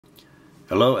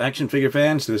Hello action figure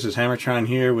fans, this is HammerTron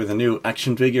here with a new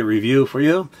action figure review for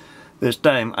you. This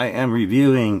time I am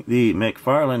reviewing the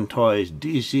McFarlane Toys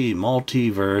DC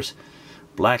Multiverse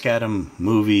Black Adam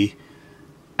movie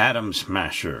Atom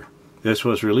Smasher. This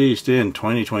was released in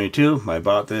 2022. I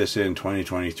bought this in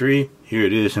 2023. Here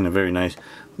it is in a very nice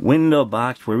window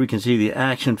box where we can see the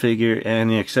action figure and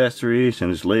the accessories,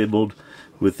 and it's labeled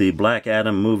with the Black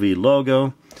Adam movie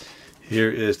logo. Here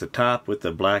is the top with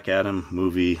the Black Adam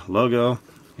movie logo,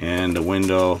 and the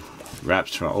window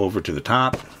wraps over to the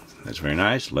top. That's very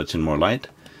nice, lets in more light.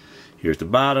 Here's the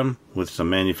bottom with some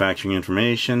manufacturing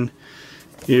information.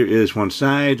 Here is one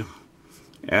side,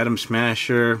 Atom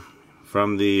Smasher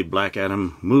from the Black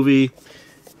Adam movie.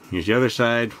 Here's the other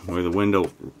side where the window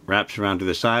wraps around to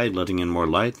the side, letting in more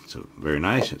light. So very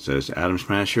nice. It says Atom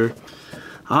Smasher.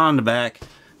 On the back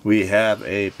we have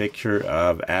a picture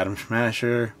of Atom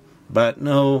Smasher, but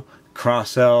no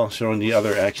cross-sell showing the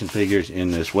other action figures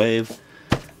in this wave.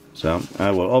 So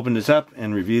I will open this up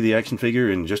and review the action figure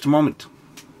in just a moment.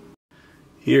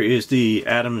 Here is the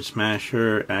Atom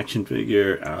Smasher action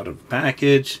figure out of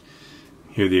package.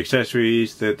 Here are the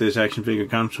accessories that this action figure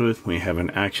comes with. We have an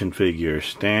action figure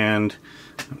stand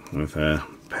with a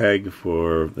peg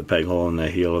for the peg hole in the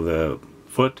heel of the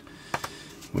foot.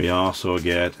 We also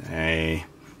get a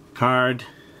card,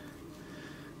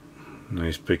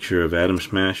 nice picture of Atom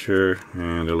Smasher,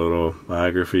 and a little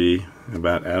biography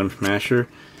about Atom Smasher.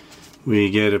 We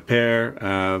get a pair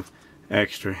of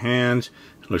extra hands.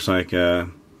 It looks like a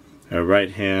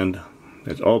right hand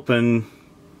that's open,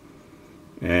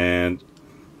 and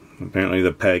apparently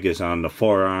the peg is on the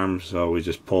forearm, so we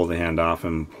just pull the hand off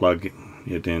and plug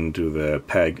it into the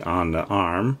peg on the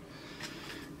arm.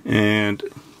 And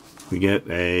we get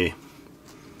a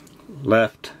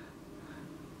left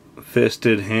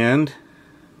fisted hand.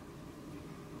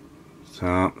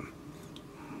 So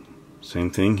same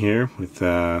thing here with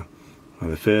the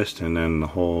fist and then the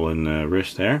hole in the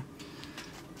wrist there.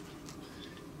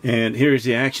 And here's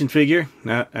the action figure.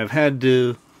 Now I've had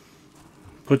to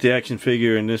put the action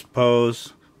figure in this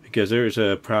pose because there's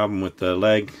a problem with the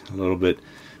leg, a little bit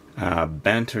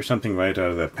bent or something right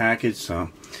out of the package, so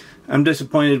I'm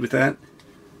disappointed with that.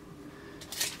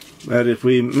 But if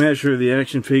we measure the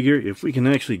action figure, if we can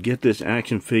actually get this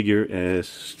action figure as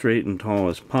straight and tall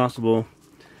as possible,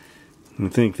 I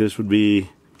think this would be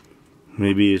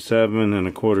maybe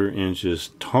 7¼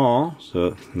 inches tall,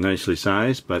 so nicely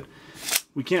sized, but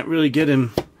we can't really get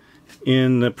him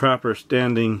in the proper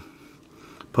standing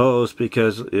pose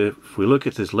because if we look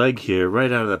at this leg here,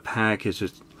 right out of the pack, it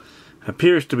just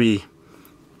appears to be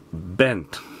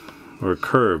bent or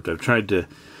curved. I've tried to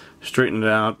straighten it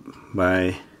out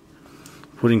by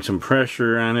putting some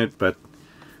pressure on it, but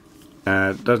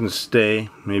it doesn't stay.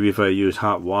 Maybe if I use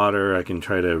hot water I can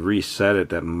try to reset it.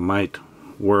 That might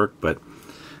work, but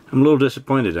I'm a little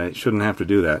disappointed. I shouldn't have to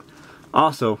do that.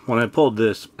 Also, when I pulled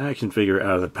this action figure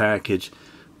out of the package,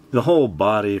 the whole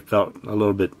body felt a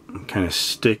little bit kind of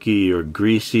sticky or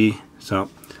greasy, so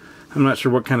I'm not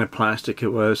sure what kind of plastic it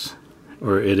was,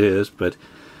 or it is, but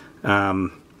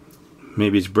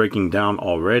maybe it's breaking down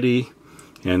already,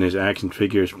 and his action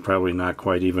figure is probably not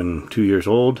quite even 2 years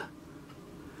old.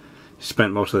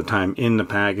 Spent most of the time in the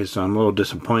package, so I'm a little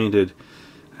disappointed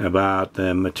about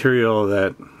the material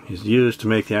that is used to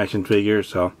make the action figure.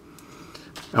 So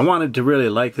I wanted to really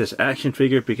like this action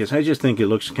figure because I just think it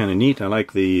looks kind of neat. I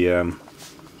like the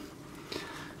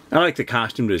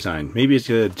costume design. Maybe it's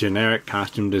a generic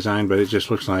costume design, but it just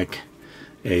looks like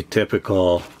a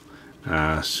typical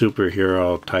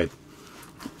superhero type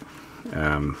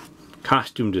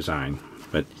costume design.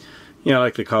 But yeah, I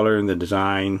like the color and the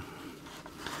design.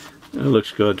 It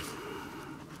looks good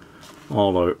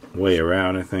all the way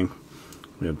around. I think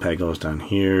we have peg holes down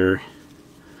here,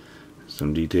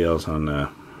 some details on the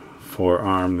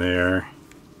forearm there,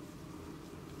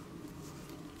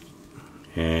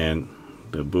 and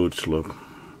the boots look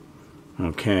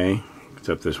okay,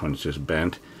 except this one's just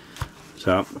bent.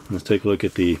 So let's take a look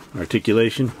at the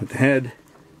articulation with the head.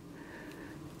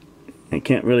 I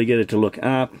can't really get it to look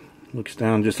up. Looks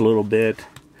down just a little bit,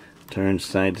 turns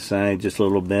side to side just a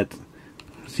little bit.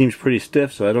 Seems pretty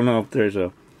stiff, so I don't know if there's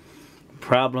a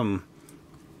problem.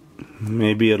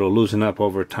 Maybe it'll loosen up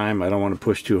over time. I don't want to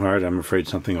push too hard. I'm afraid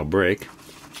something will break.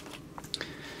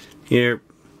 Here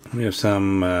we have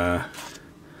some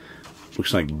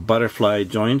looks like butterfly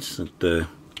joints at the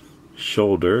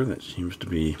shoulder that seems to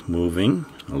be moving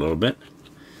a little bit.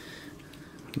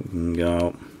 We can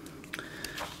go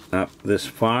up this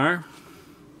far.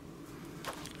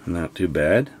 Not too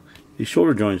bad. These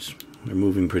shoulder joints are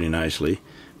moving pretty nicely.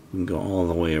 We can go all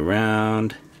the way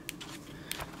around.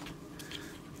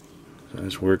 So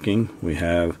that's working. We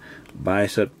have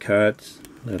bicep cuts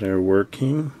that are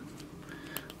working.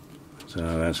 So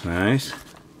that's nice.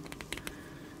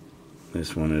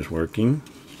 This one is working.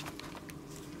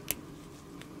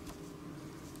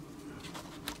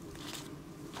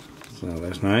 So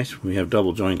that's nice. We have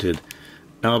double jointed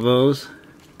elbows.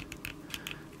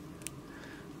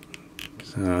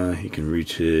 So he can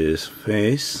reach his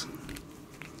face.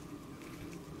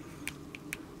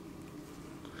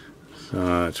 So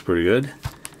that's pretty good.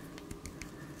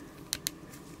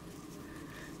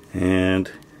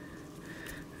 And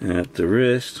at the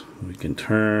wrist, we can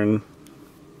turn.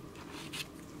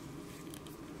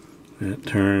 That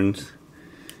turns.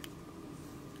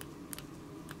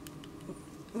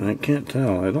 I can't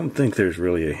tell. I don't think there's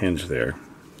really a hinge there.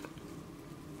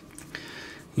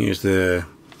 Here's the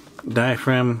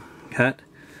diaphragm cut.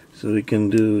 So we can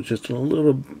do just a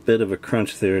little bit of a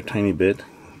crunch there, a tiny bit.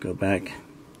 Go back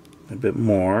a bit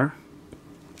more.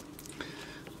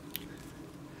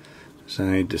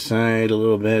 Side to side a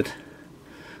little bit.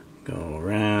 Go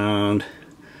around.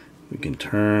 We can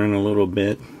turn a little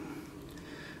bit.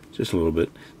 Just a little bit.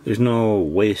 There's no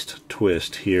waist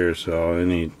twist here, so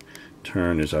any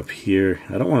turn is up here.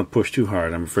 I don't want to push too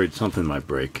hard. I'm afraid something might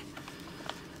break.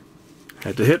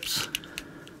 At the hips,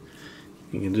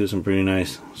 you can do some pretty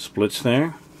nice splits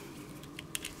there.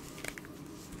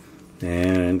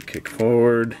 And kick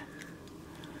forward.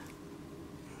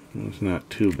 It's not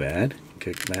too bad.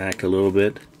 Kick back a little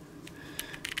bit.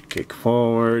 Kick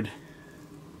forward.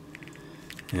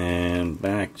 And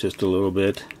back just a little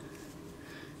bit.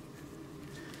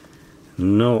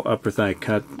 No upper thigh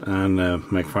cut on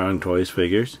McFarlane Toys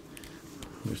figures.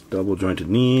 There's double jointed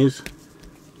knees.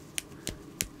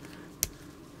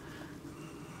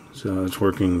 So it's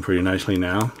working pretty nicely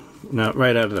now. Now,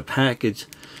 right out of the package,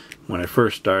 when I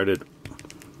first started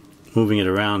moving it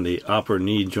around, the upper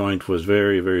knee joint was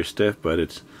very, very stiff, but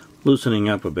it's loosening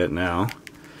up a bit now.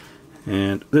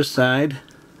 And this side,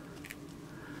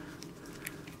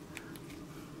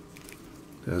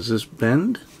 does this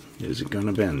bend? Is it going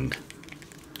to bend?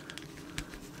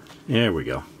 There we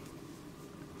go.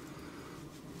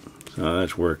 So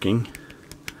that's working.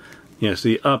 Yes,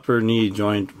 the upper knee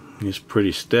joint is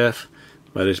pretty stiff,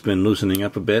 but it's been loosening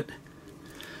up a bit.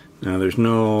 Now there's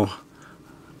no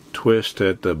twist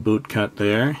at the boot cut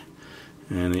there.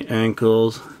 And the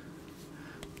ankles,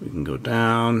 we can go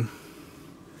down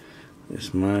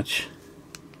this much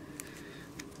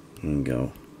and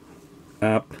go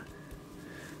up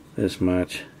this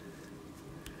much.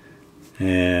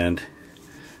 And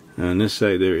on this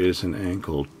side there is an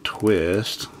ankle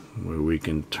twist where we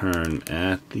can turn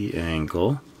at the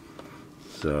ankle.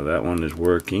 So that one is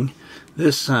working.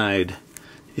 This side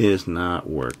is not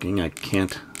working. I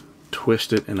can't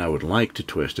twist it, and I would like to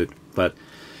twist it, but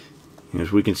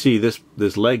as we can see, this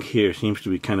leg here seems to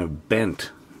be kind of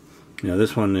bent. You know,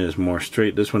 this one is more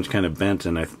straight. This one's kind of bent,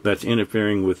 and that's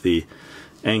interfering with the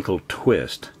ankle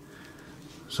twist.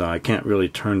 So I can't really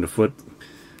turn the foot.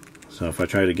 So if I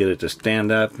try to get it to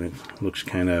stand up, it looks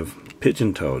kind of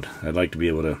pigeon-toed. I'd like to be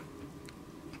able to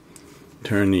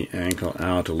turn the ankle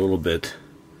out a little bit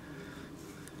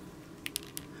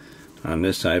on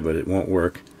this side, but it won't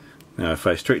work. Now if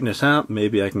I straighten this out,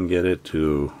 maybe I can get it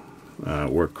to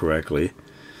work correctly.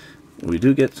 We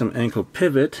do get some ankle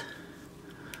pivot,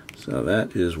 so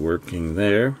that is working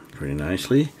there pretty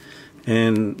nicely.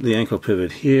 And the ankle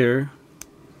pivot here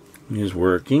is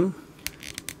working.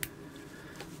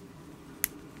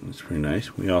 That's pretty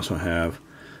nice. We also have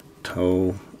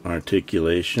toe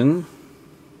articulation,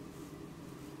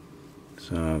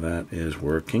 so that is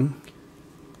working.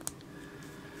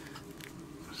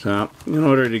 So in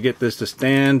order to get this to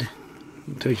stand,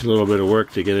 it takes a little bit of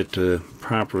work to get it to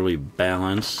properly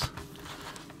balance.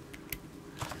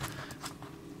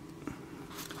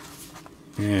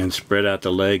 And spread out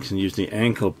the legs and use the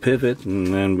ankle pivot, and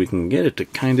then we can get it to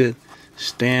kind of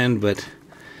stand, but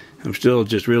I'm still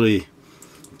just really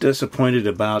disappointed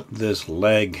about this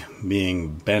leg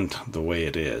being bent the way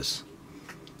it is.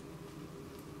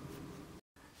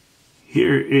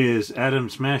 Here is Adam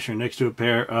Smasher next to a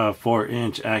pair of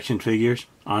 4-inch action figures.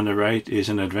 On the right is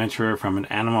an adventurer from an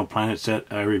Animal Planet set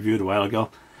I reviewed a while ago.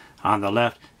 On the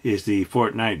left is the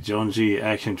Fortnite Jonesy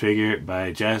action figure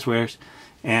by Jazzwares.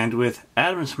 And with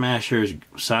Adam Smasher's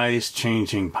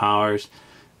size-changing powers,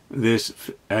 this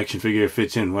action figure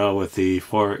fits in well with the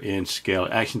 4-inch scale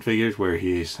action figures where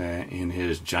he's in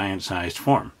his giant-sized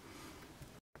form.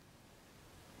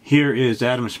 Here is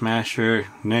Adam Smasher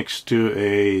next to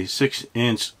a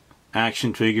 6-inch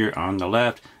action figure on the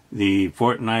left, the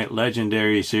Fortnite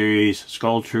Legendary Series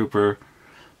Skull Trooper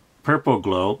Purple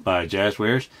Glow by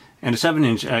Jazzwares, and a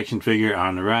 7-inch action figure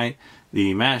on the right.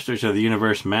 The Masters of the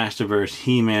Universe Masterverse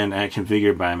He-Man action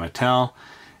figure by Mattel.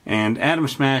 And Atom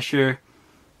Smasher,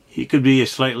 he could be a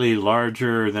slightly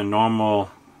larger than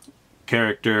normal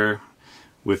character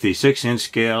with the 6-inch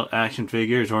scale action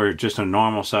figures, or just a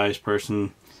normal sized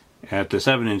person at the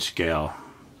 7-inch scale.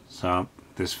 So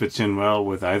this fits in well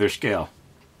with either scale.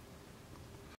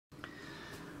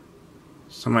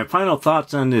 So my final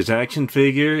thoughts on this action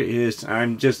figure is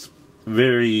I'm just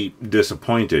very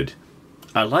disappointed.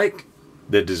 I like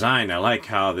the design, I like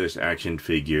how this action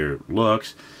figure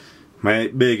looks. My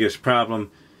biggest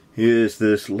problem is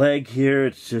this leg here.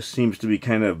 It just seems to be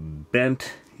kind of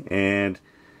bent, and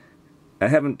I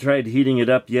haven't tried heating it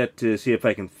up yet to see if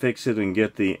I can fix it and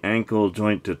get the ankle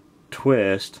joint to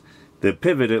twist. The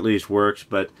pivot at least works,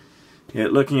 but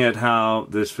looking at how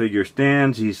this figure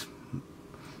stands, he's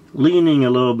leaning a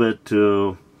little bit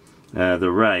to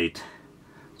the right.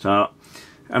 So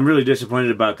I'm really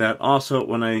disappointed about that. Also,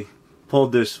 when I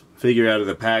pulled this figure out of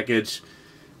the package,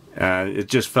 it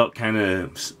just felt kind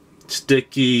of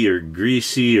sticky or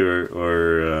greasy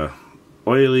or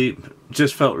oily. It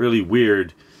just felt really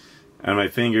weird on my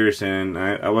fingers, and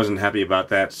I wasn't happy about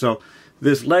that. So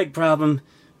this leg problem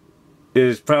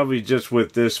is probably just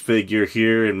with this figure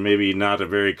here, and maybe not a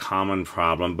very common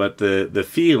problem, but the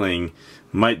feeling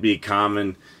might be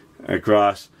common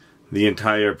across the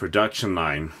entire production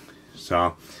line.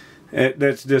 So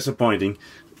that's disappointing.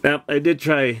 Now, I did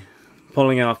try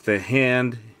pulling off the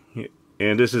hand,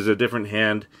 and this is a different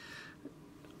hand,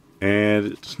 and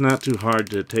it's not too hard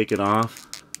to take it off.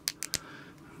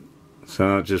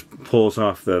 So it just pulls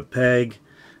off the peg.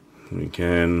 We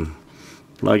can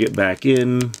plug it back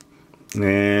in,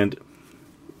 and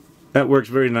that works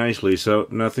very nicely, so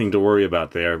nothing to worry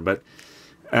about there. But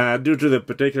due to the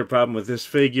particular problem with this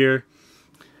figure,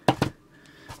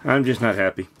 I'm just not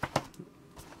happy.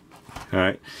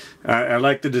 Alright, I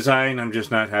like the design, I'm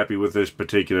just not happy with this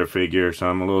particular figure, so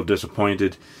I'm a little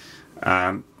disappointed.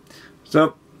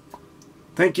 So,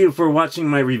 thank you for watching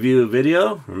my review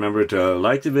video. Remember to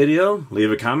like the video, leave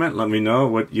a comment, let me know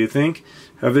what you think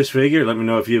of this figure. Let me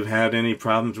know if you've had any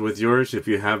problems with yours, if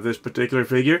you have this particular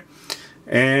figure.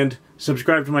 And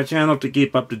subscribe to my channel to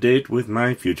keep up to date with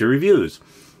my future reviews.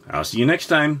 I'll see you next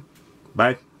time.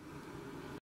 Bye.